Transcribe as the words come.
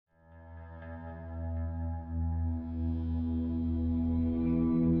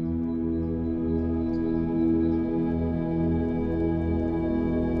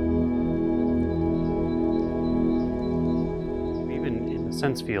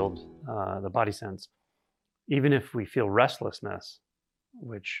sense field, the body sense, even if we feel restlessness,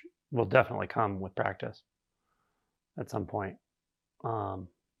 which will definitely come with practice at some point, um,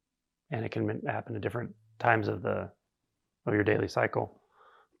 and it can happen at different times of your daily cycle.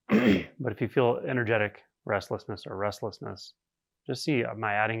 But if you feel energetic restlessness, just see, am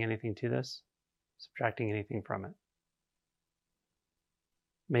I adding anything to this? Subtracting anything from it?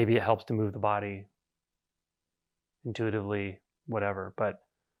 Maybe it helps to move the body intuitively, whatever, but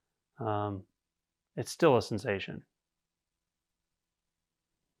it's still a sensation.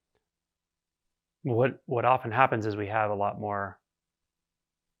 What often happens is we have a lot more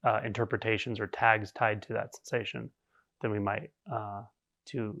interpretations or tags tied to that sensation than we might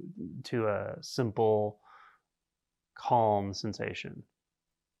to a simple, calm sensation.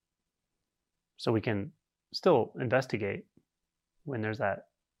 So we can still investigate when there's that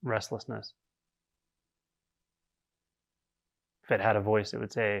restlessness. If it had a voice, it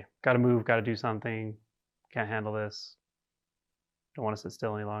would say, "Got to move, got to do something, can't handle this, don't want to sit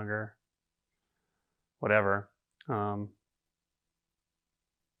still any longer," whatever. But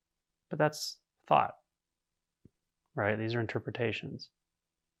that's thought, right? These are interpretations.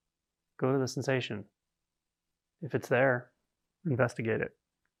 Go to the sensation. If it's there, investigate it.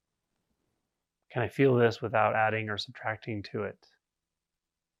 Can I feel this without adding or subtracting to it?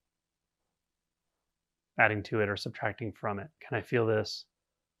 Adding to it or subtracting from it? Can I feel this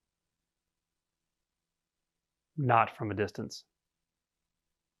not from a distance?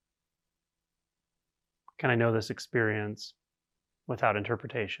 Can I know this experience without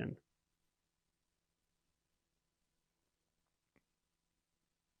interpretation?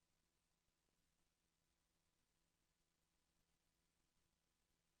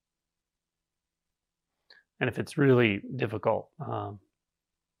 And if it's really difficult, it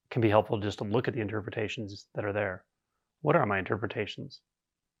can be helpful just to look at the interpretations that are there. What are my interpretations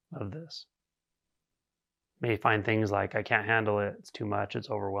of this? May find things like, I can't handle it, it's too much, it's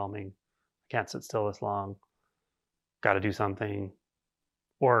overwhelming, I can't sit still this long, got to do something.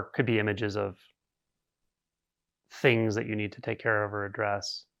 Or could be images of things that you need to take care of or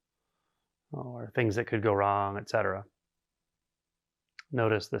address, or things that could go wrong, etc.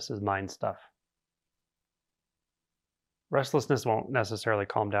 Notice this is mind stuff. Restlessness won't necessarily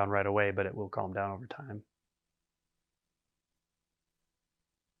calm down right away, but it will calm down over time.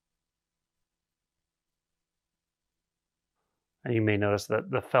 And you may notice that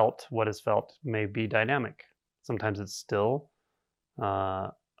what is felt, may be dynamic. Sometimes it's still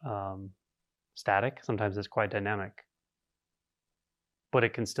static, sometimes it's quite dynamic. But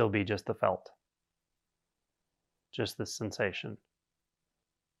it can still be just the felt, just this sensation.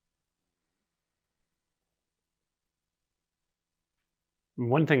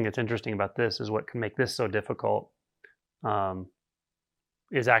 One thing that's interesting about this is what can make this so difficult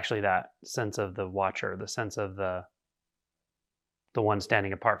is actually that sense of the watcher, the sense of the one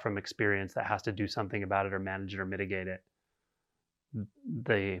standing apart from experience that has to do something about it or manage it or mitigate it.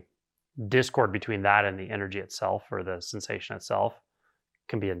 The discord between that and the energy itself or the sensation itself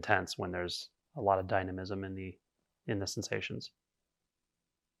can be intense when there's a lot of dynamism in the sensations.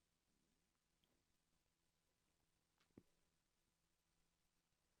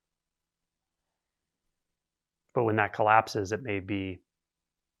 But when that collapses, it may be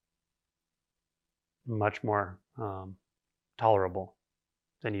much more tolerable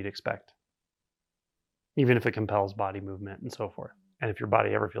than you'd expect, even if it compels body movement and so forth. And if your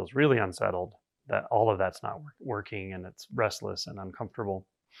body ever feels really unsettled, that all of that's not working and it's restless and uncomfortable,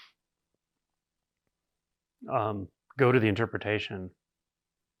 go to the interpretation.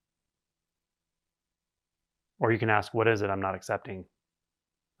 Or you can ask, what is it I'm not accepting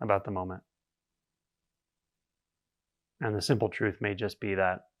about the moment? And the simple truth may just be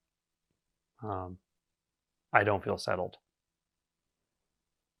that I don't feel settled.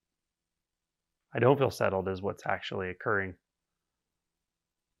 I don't feel settled is what's actually occurring.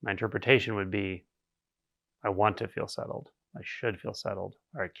 My interpretation would be, I want to feel settled. I should feel settled,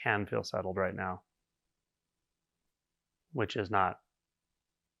 or I can feel settled right now, which is not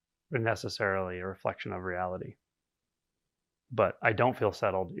necessarily a reflection of reality. But I don't feel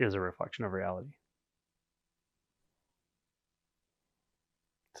settled is a reflection of reality.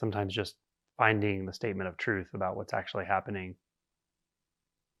 Sometimes just finding the statement of truth about what's actually happening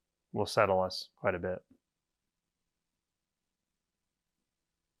will settle us quite a bit.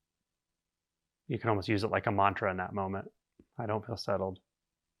 You can almost use it like a mantra in that moment. I don't feel settled.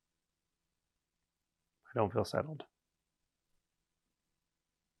 I don't feel settled.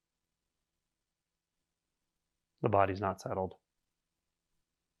 The body's not settled.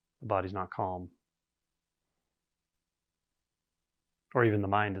 The body's not calm. or even the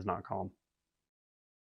mind is not calm.